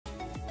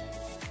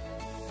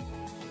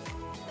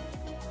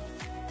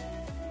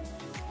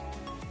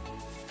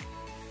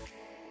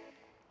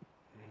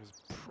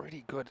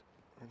good.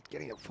 And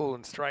getting it full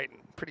and straight and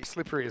pretty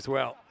slippery as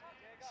well.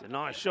 It's a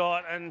nice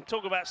shot, and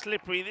talk about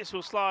slippery, this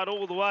will slide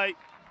all the way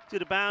to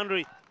the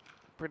boundary.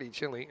 Pretty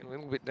chilly, a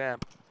little bit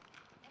damp.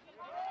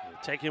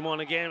 Take him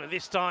on again, but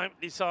this time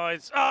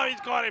decides, oh,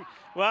 he's got him.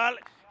 Well,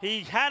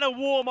 he had a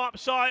warm-up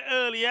shot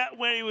earlier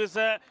where he was,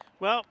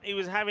 he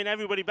was having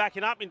everybody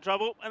backing up in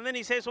trouble. And then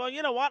he says, well,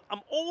 you know what?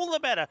 I'm all the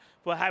better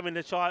for having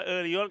the shot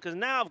early on, because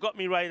now I've got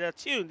me radar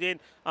tuned in.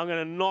 I'm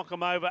going to knock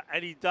him over,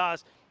 and he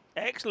does.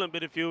 Excellent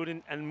bit of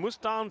fielding, and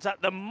Mustanza,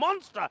 the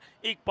monster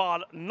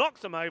Iqbal,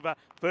 knocks him over,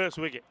 first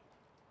wicket.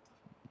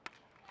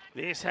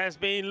 This has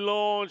been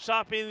launched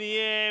up in the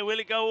air. Will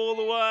it go all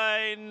the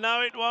way?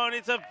 No, it won't.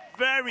 It's a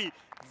very,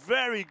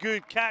 very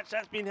good catch.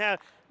 That's been held.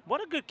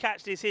 What a good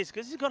catch this is,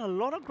 because he's got a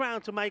lot of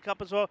ground to make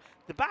up as well.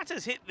 The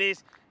batter's hit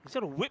this. He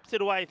sort of whips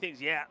it away. He thinks,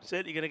 yeah, I'm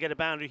certainly going to get a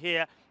boundary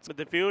here. But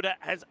the fielder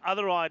has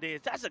other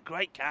ideas. That's a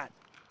great catch.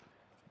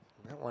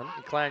 That one,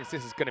 he claims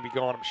this is going to be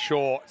gone, I'm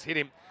sure. It's hit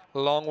him a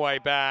long way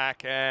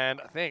back,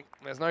 and I think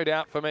there's no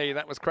doubt for me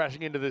that was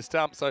crashing into the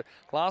stump. So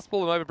last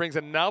ball and over brings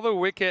another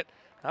wicket.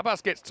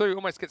 Abbas gets two,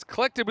 almost gets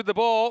collected with the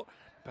ball.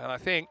 But I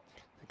think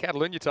the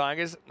Catalunya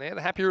Tigers, they're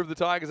the happier of the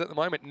Tigers at the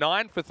moment.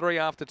 9 for 3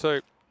 after 2.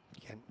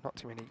 Again, not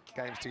too many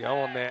games to go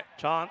on there.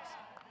 Chance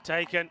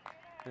taken.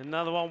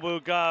 Another one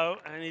will go,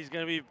 and he's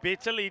going to be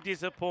bitterly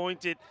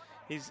disappointed.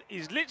 He's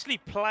literally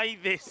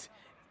played this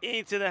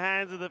into the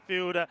hands of the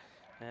fielder,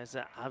 as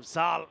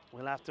Afzal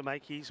will have to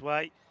make his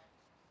way.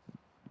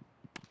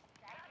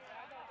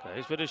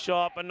 Goes for the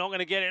shot, but not going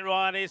to get it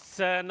right. It's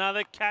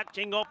another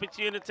catching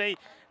opportunity,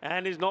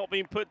 and he's not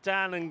been put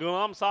down. And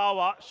Ghulam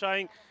Sawa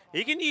showing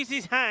he can use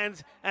his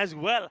hands as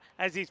well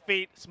as his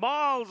feet.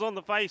 Smiles on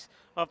the face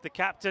of the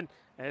captain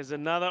as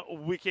another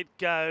wicket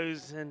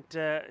goes, and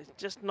it's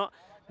just not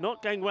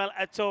going well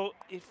at all.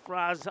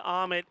 Ifraz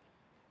Ahmed,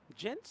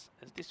 gents,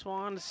 as this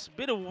one's a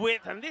bit of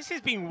width, and this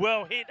has been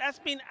well hit. That's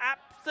been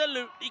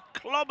absolutely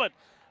clobbered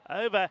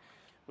over.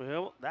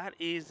 Well, that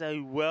is a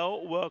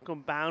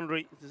welcome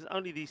boundary. This is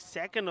only the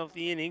second of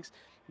the innings.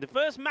 The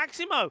first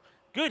Maximo,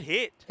 good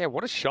hit. Yeah,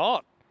 what a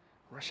shot.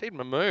 Rashid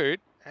Mahmood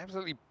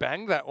absolutely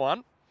banged that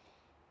one.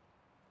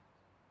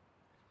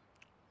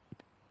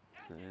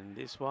 And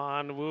this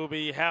one will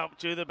be helped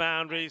to the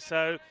boundary,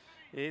 so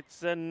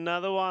it's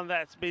another one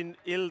that's been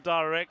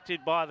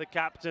ill-directed by the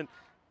captain.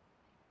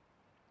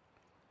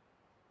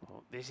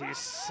 Oh, this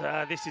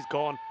is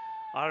gone.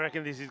 I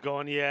reckon this is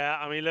gone, yeah.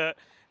 I mean, look,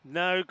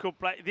 no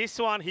complaint. This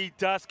one, he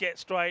does get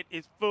straight.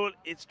 It's full,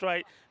 it's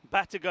straight.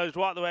 Batter goes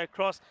right the way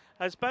across.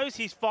 I suppose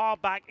he's far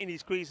back in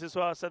his crease as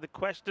well, so the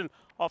question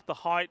of the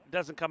height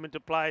doesn't come into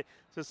play.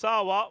 So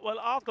Sawa, well,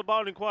 after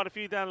bowling quite a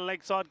few down the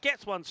leg side,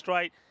 gets one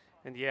straight.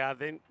 And yeah,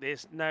 then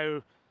there's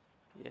no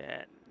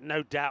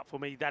doubt for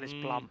me, that is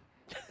plumb.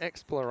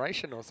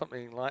 Exploration or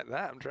something like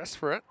that. I'm dressed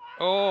for it.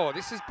 Oh,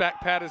 this is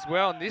back pad as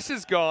well, and this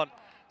is gone.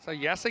 So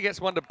Yasser gets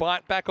one to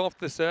bite back off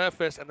the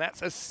surface, and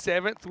that's a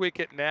 7th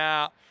wicket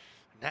now.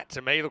 And that,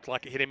 to me, looked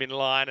like it hit him in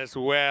line as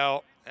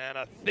well. And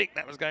I think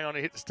that was going on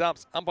to hit the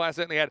stumps. Umpire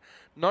certainly had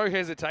no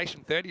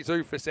hesitation,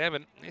 32 for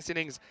 7. This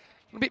innings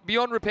a bit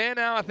beyond repair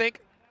now, I think.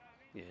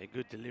 Yeah,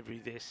 good delivery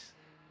this.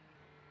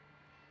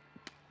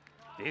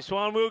 This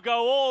one will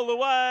go all the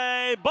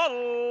way.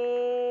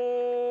 Balle.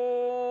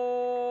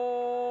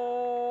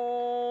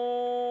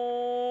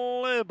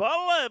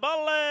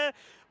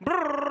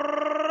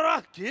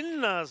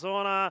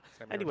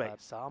 Anyway,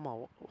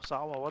 Sawa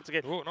once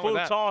again, full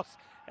toss.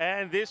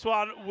 And this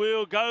one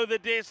will go the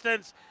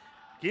distance.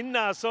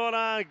 Ginna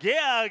Sona,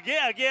 Gia,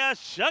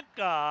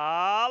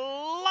 Shaka,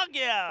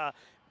 Lagia.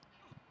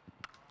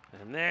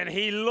 And then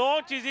he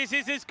launches this.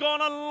 This has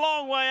gone a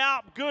long way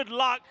up. Good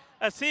luck.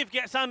 Asif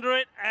gets under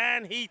it,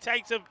 and he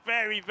takes a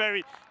very,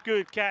 very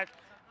good catch.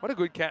 What a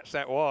good catch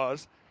that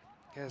was.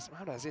 Because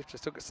Asif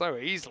just took it so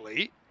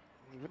easily.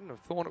 You wouldn't have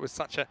thought it was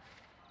such a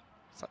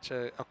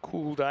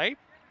cool day.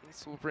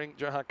 This will bring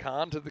Johar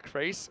Khan to the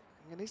crease.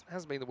 And he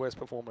hasn't been the worst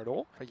performer at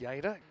all for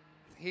Yeda.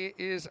 Here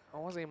is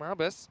Wasim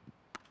Abbas,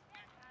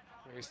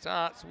 who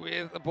starts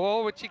with the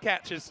ball, which he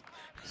catches.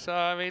 So,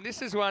 I mean,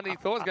 this is one he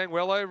thought was going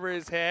well over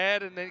his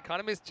head, and then he kind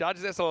of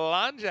misjudges. There's a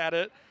lunge at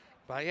it.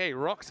 But yeah, he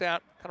rocks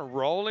out, kind of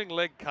rolling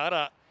leg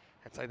cutter.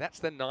 And so that's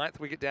the 9th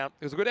wicket down.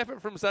 It was a good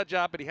effort from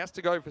Sajjad, but he has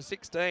to go for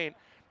 16.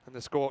 And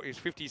the score is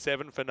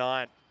 57 for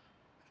 9.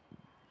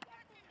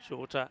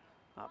 Shorter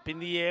up in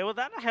the air. Well,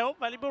 that'll help.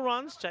 Valuable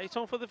runs. Chase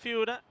on for the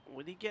fielder.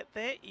 Will he get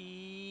there?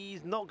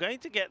 He's not going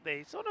to get there.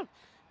 He sort of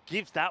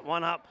gives that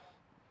one up.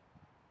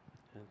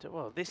 And,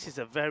 well, this is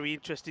a very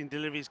interesting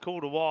delivery. He's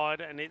called a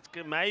wide, and it's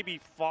maybe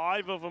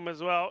 5 of them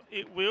as well.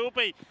 It will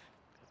be.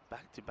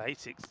 Back to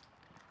basics.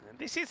 And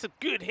this is a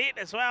good hit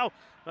as well.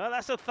 Well,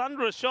 that's a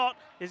thunderous shot.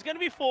 There's going to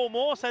be 4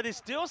 more, so there's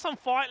still some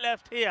fight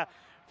left here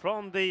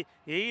from the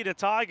Yeda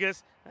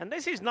Tigers. And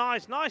this is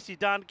nice, nicely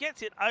done.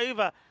 Gets it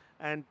over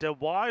and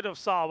wide of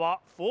Sawa.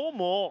 4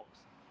 more.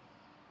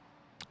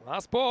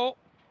 Last ball.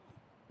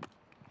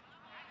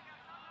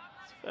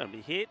 It's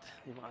firmly hit.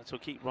 You might as well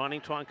keep running,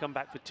 try and come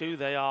back for 2.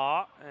 They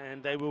are,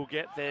 and they will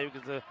get there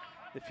because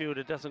the the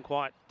fielder doesn't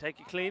quite take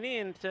it cleanly,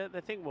 and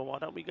they think, well, why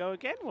don't we go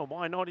again? Well,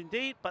 why not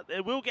indeed? But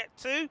they will get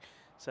 2.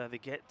 So they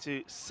get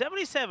to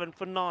 77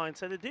 for 9.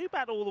 So they do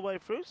bat all the way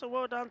through. So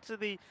well done to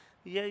the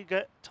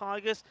Jaeger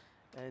Tigers.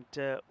 And,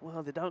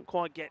 well, they don't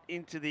quite get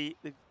into the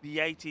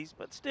 80s.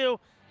 But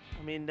still,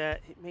 I mean,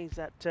 it means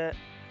that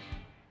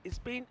it's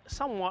been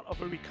somewhat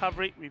of a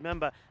recovery.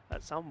 Remember,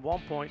 at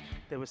one point,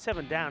 there were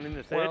 7 down in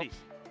the 30s.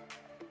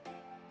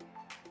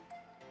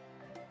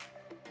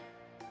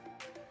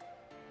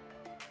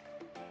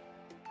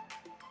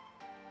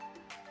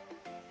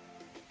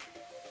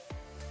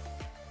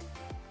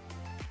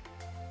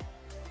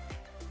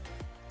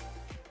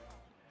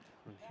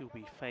 Well, he'll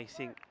be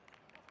facing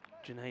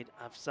Junaid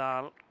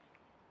Afzal,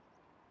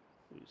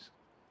 who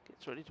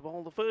gets ready to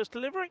bowl the first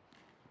delivery.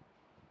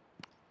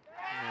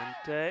 And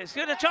it's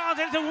got a chance,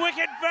 it's a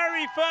wicket,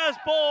 very first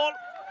ball.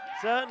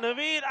 So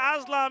Naveed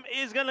Aslam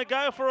is going to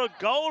go for a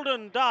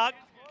golden duck.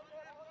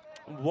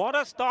 What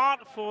a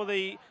start for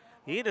the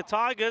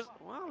Tigers.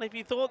 Well, if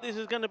you thought this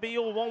was going to be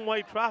all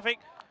one-way traffic,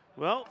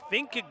 well,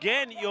 think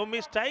again, you're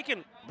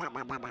mistaken.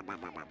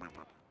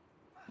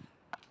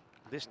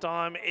 This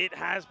time it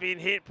has been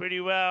hit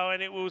pretty well,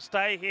 and it will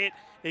stay hit.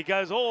 It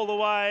goes all the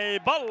way.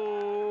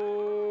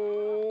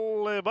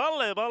 Balle,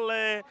 balle,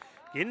 balle.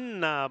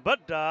 Inna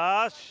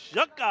bada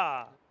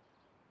shaka.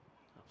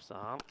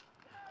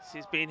 This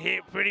has been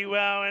hit pretty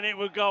well, and it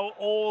will go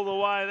all the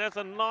way. That's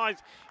a nice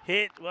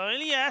hit. Well,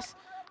 Elias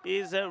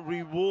is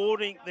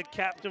rewarding the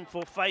captain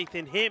for faith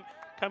in him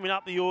coming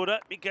up the order,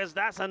 because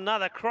that's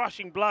another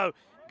crushing blow.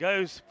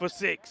 Goes for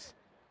 6.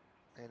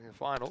 And in the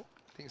final,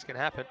 things can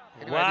happen.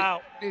 Anyway,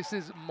 wow. This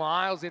is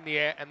miles in the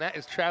air, and that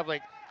is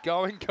traveling,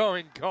 going,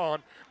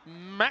 gone.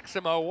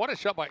 Maximo, what a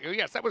shot by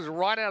Elias. That was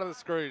right out of the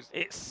screws.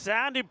 It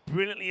sounded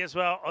brilliantly as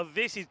well. Oh,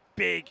 this is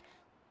big.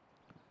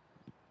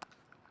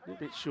 A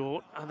little bit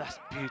short, and that's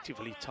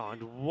beautifully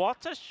timed.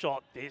 What a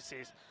shot this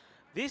is.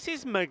 This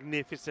is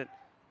magnificent.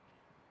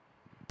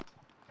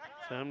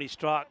 Firmly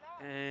struck,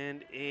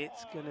 and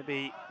it's going to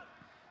be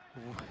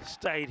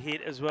stayed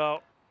hit as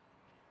well.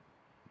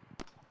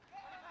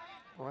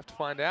 We'll have to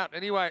find out.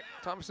 Anyway,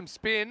 time for some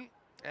spin.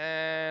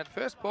 And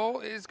first ball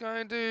is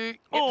going to get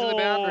to the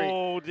boundary.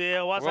 Oh,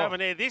 dear. What's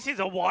happening here? This is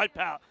a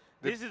wipeout.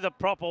 This is a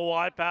proper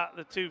wipeout.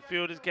 The two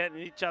fielders getting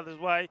in each other's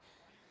way.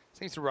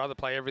 Seems to rather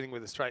play everything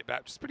with a straight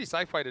bat, which is a pretty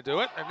safe way to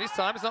do it. And this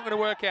time it's not going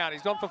to work out.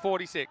 He's gone for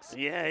 46.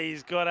 Yeah,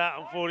 he's got out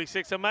on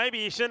 46. So maybe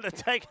he shouldn't have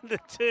taken the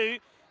 2.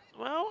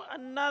 Well,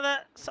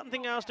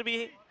 something else to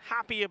be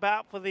happy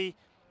about for the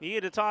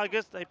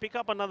Tigers. They pick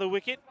up another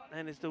wicket,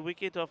 and it's the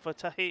wicket of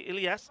Tahir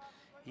Ilyas.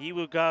 He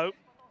will go.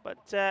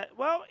 But,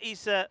 well,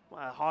 he's a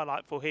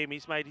highlight for him.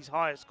 He's made his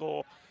highest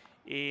score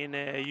in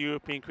a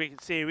European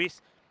Cricket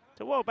Series.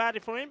 So well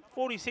batted for him.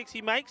 46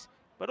 he makes,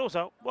 but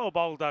also well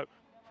bowled, though,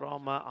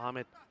 from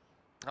Ahmed.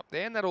 Up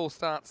there, and that all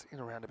starts in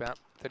around about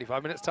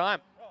 35 minutes'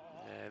 time.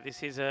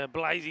 This is a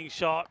blazing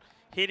shot.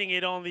 Hitting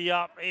it on the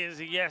up is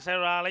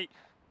Yasser Ali.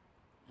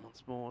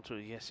 Once more to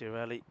Yasser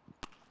Ali.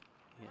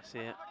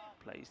 Yasser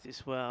plays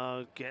this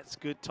well, gets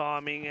good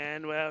timing,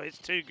 and, well, it's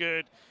too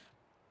good.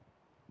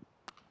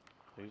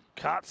 Who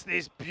cuts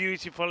this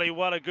beautifully.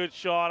 What a good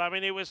shot. I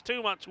mean, it was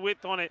too much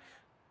width on it.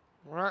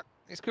 All right,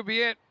 this could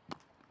be it.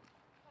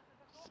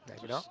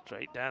 Maybe not.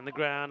 Straight down the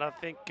ground. I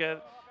think,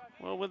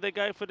 well, will they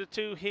go for the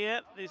 2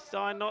 here? This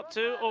side not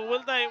to, or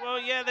will they? Well,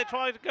 yeah, they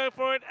tried to go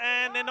for it,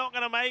 and they're not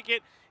going to make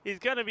it. He's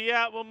going to be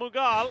out. Well,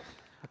 Mughal,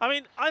 I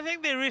mean, I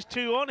think there is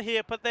 2 on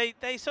here, but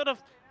they sort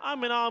of,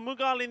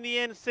 Mughal in the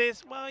end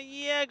says, well,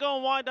 yeah, go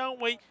on, why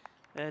don't we?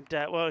 And,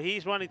 well,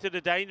 he's running to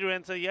the danger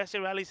end, so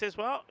Yasser Ali says,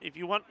 well, if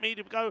you want me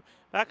to go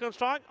back on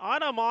strike, I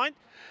don't mind.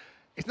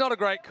 It's not a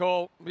great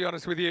call, to be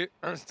honest with you.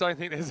 I just don't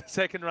think there's a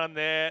second run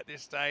there at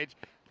this stage.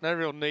 No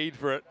real need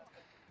for it.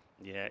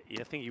 Yeah,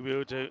 I think he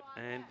will do,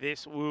 and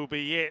this will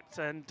be it.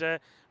 And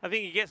I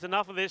think he gets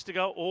enough of this to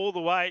go all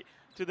the way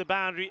to the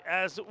boundary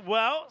as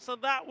well. So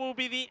that will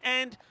be the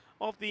end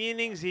of the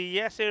innings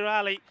here. Yasser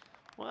Ali,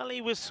 well, he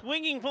was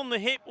swinging from the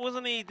hip,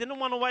 wasn't he? He didn't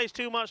want to waste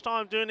too much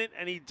time doing it,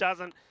 and he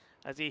doesn't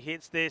as he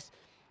hits this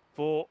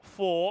for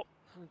 4.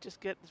 I'll just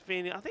get the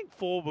feeling, I think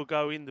 4 will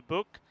go in the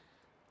book.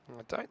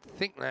 I don't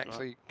think they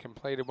actually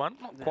completed one.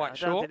 Not quite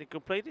sure. I don't think it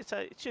completed, so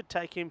it should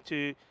take him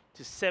to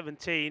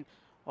 17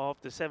 of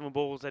the 7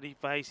 balls that he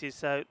faces.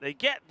 So they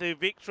get the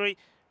victory,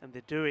 and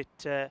they do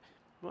it,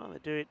 well, they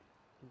do it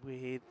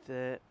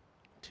with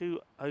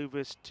 2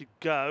 overs to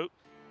go.